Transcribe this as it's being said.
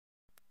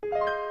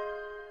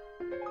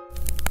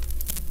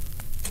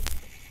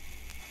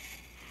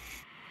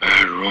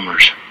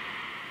rumors.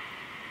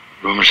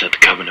 Rumors that the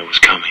Covenant was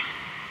coming.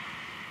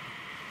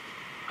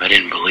 I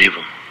didn't believe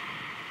them.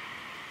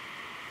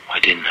 Why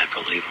didn't I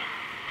believe them?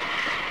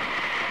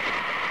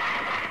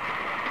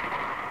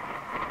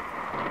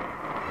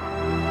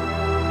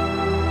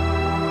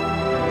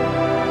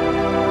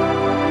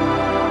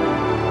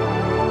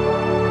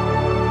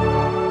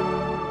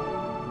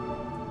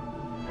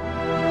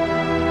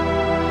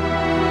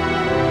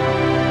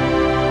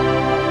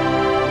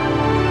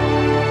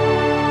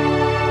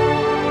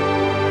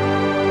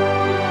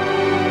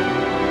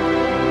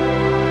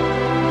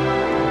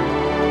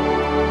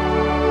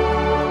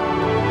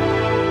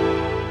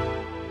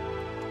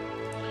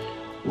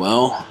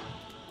 Well,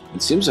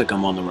 it seems like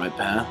I'm on the right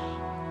path.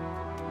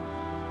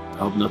 I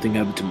hope nothing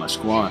happened to my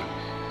squad.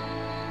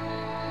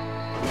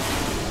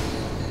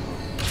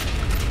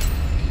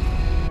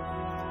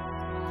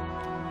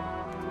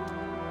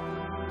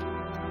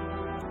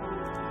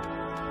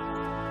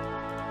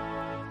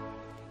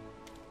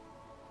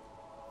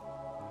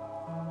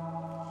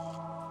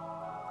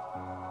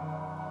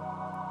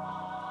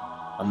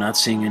 I'm not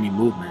seeing any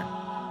movement.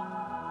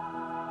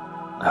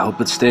 I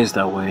hope it stays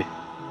that way.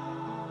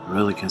 I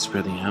really can't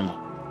spare the ammo.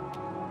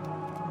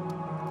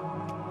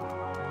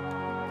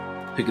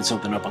 Picking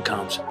something up on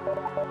comms.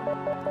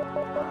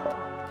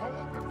 Hold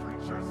the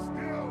creature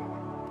still!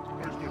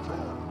 Where's the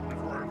drone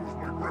before I lose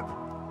my grip?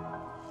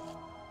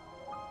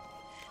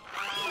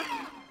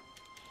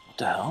 What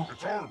the hell?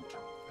 It's armed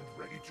and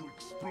ready to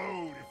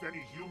explode if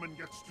any human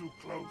gets too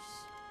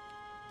close.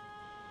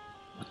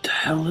 What the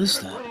hell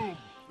is that? Boom!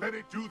 Let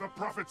it do the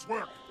prophet's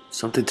work.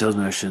 Something tells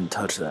me I shouldn't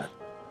touch that.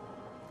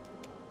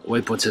 The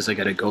waypoint says I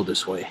gotta go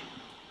this way,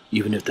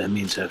 even if that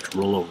means I have to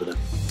roll over them.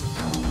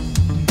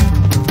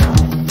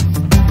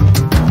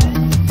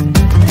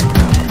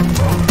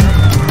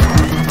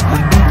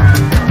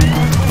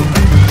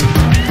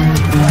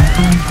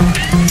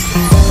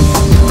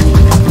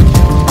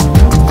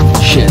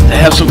 Shit, they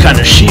have some kind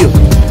of shield.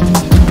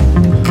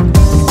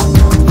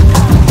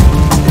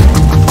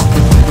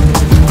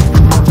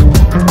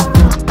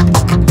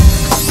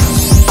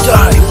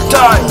 Die!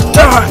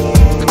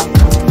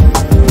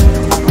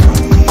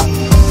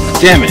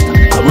 Damn it,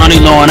 I'm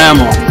running low on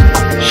ammo.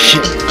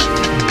 Shit.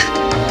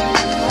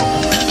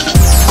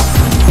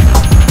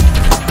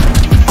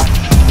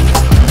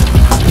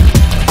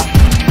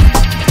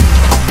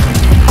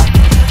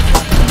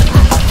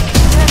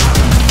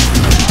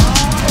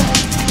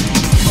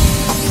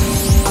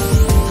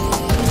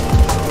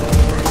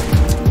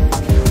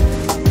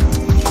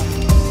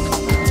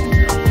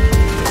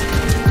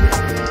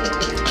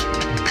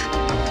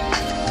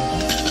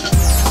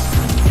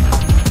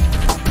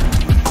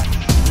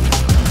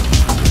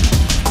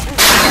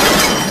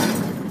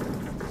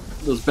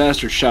 Those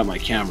bastards shot my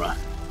camera.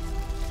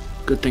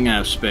 Good thing I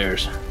have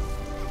spares.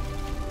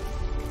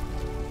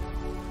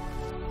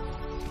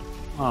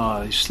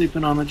 Oh, he's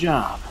sleeping on the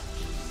job.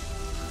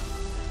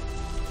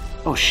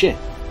 Oh shit.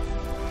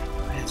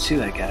 I didn't see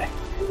that guy.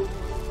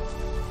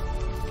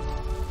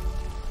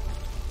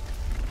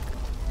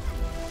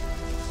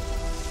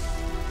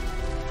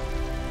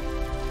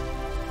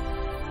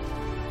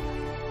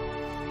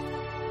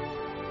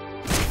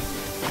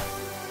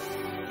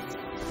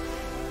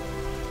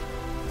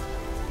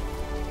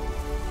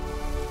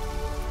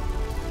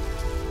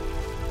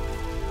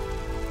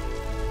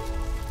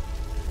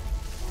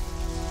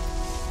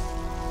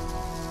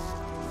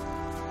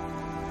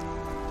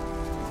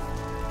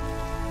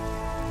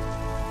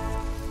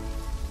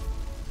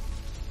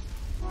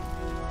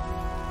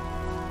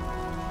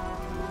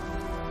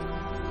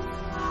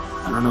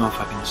 I don't know if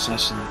I can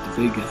assassinate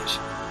the big guys,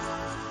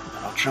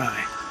 but I'll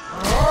try.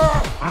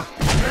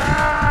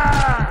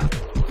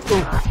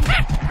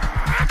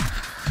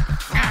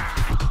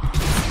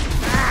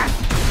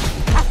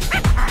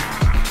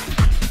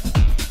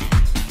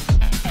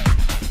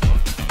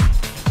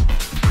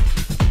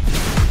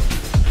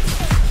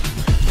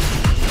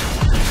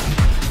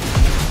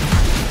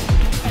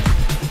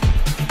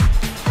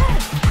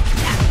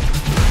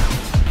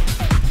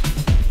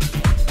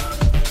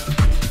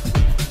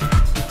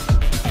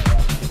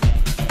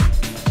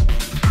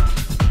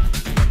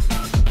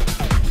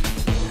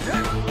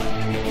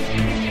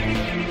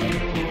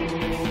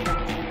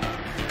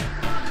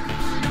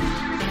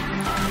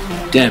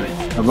 Damn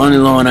it, I'm running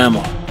low on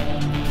ammo.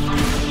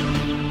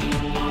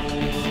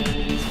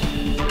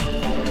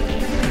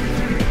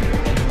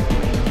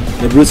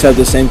 The brutes have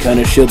the same kind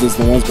of shield as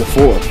the ones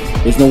before.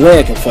 There's no way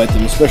I can fight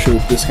them, especially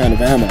with this kind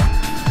of ammo.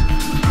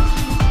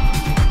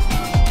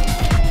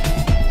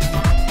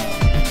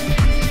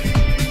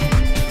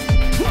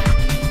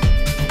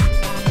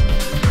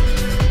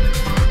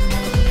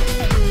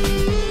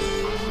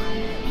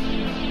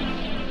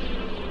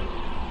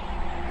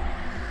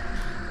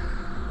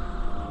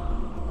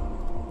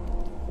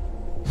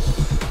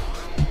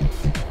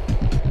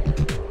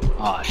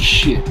 Aw,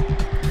 shit.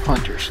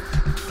 Hunters.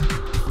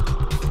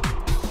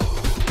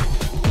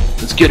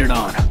 Let's get it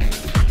on.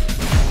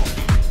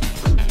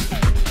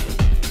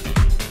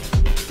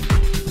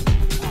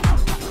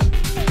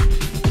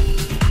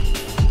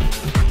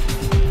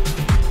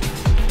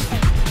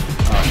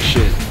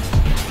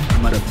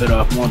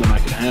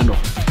 handle.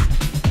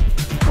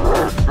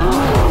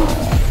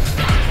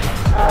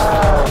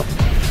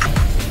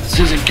 This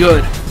isn't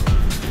good.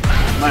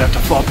 Might have to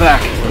fall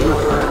back.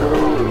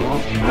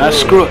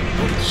 Screw it.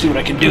 Let's see what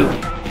I can do.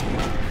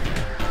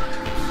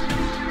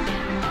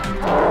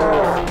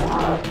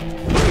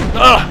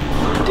 Ah!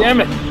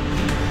 Damn it!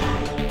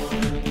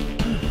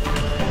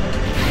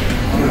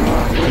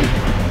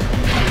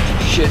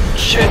 Shit.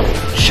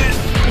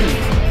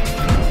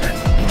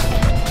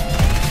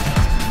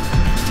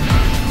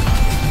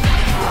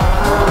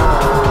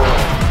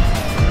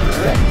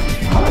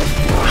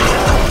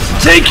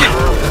 Take it!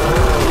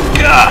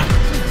 Gah!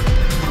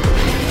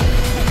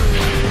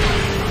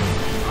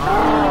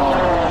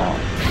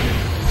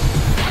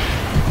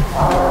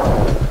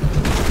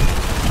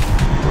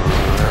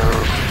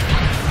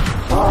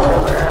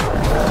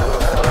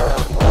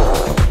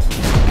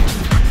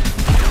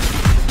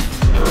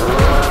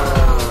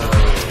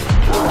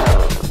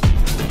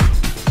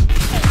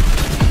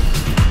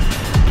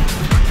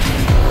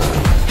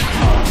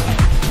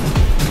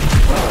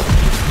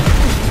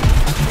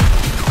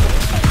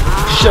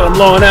 Shit, I'm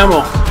low on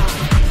ammo.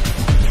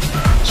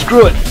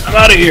 Screw it, I'm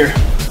out of here.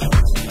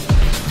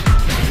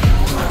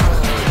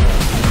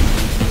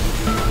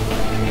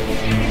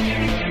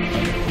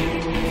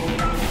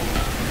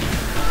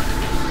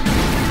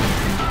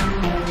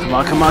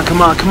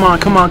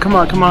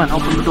 Come on.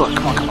 Open the door.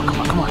 Come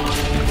on.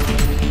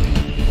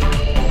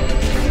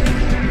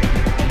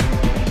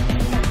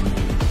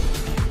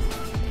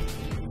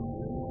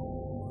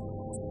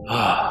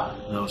 Ah,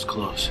 that was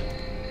close.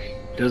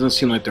 Doesn't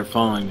seem like they're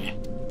following me.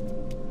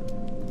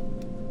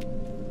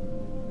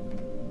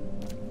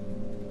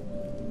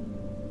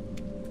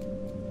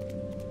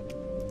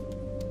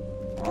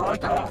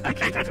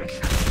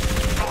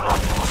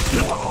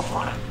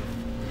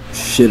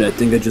 Shit, I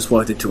think I just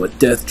walked into a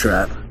death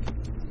trap.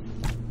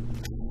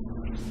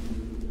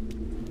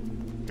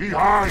 He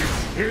hides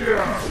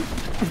here!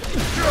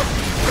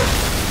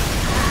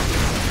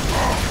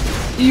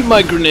 Eat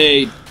my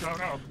grenade!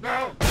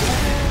 No.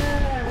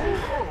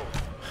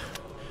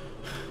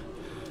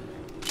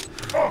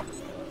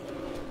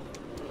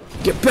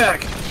 Get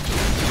back!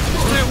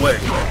 Stay away!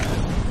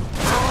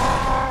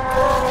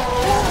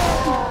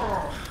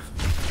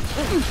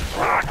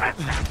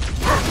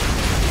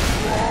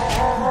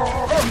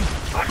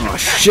 Oh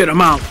shit,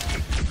 I'm out!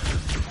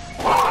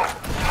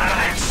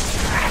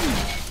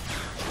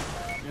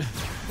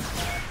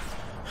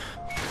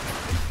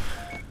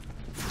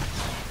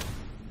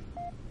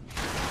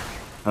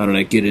 How did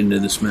I get into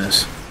this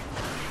mess?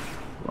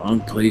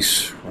 Wrong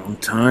place, wrong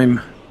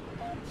time.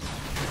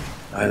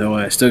 Either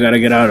way, I still gotta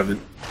get out of it.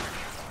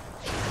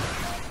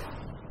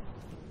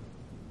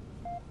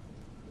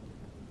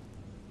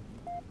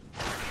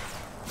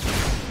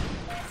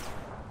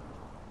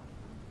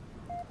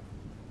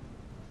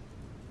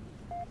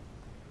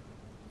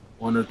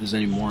 Wonder if there's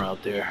any more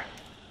out there.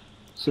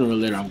 Sooner or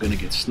later I'm gonna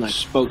get sniped.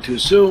 Spoke too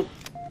soon.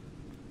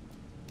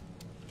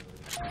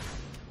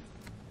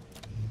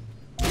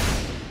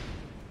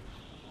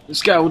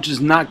 This guy will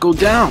just not go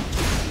down.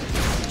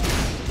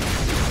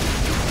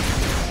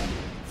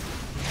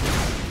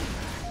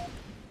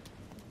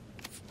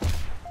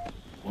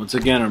 Once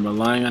again, I'm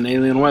relying on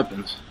alien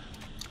weapons.